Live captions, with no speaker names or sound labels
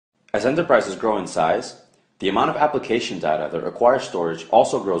As enterprises grow in size, the amount of application data that requires storage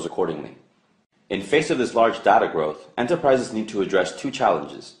also grows accordingly. In face of this large data growth, enterprises need to address two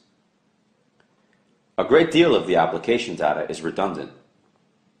challenges. A great deal of the application data is redundant.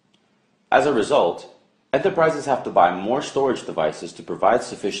 As a result, enterprises have to buy more storage devices to provide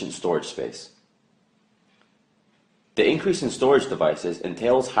sufficient storage space. The increase in storage devices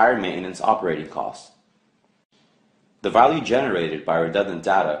entails higher maintenance operating costs. The value generated by redundant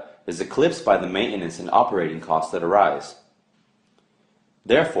data is eclipsed by the maintenance and operating costs that arise.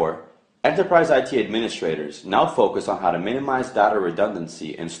 Therefore, enterprise IT administrators now focus on how to minimize data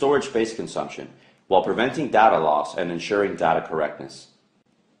redundancy and storage space consumption while preventing data loss and ensuring data correctness.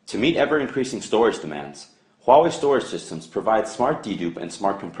 To meet ever-increasing storage demands, Huawei storage systems provide SmartDedupe and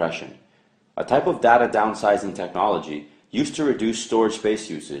SmartCompression, a type of data downsizing technology used to reduce storage space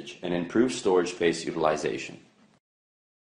usage and improve storage space utilization.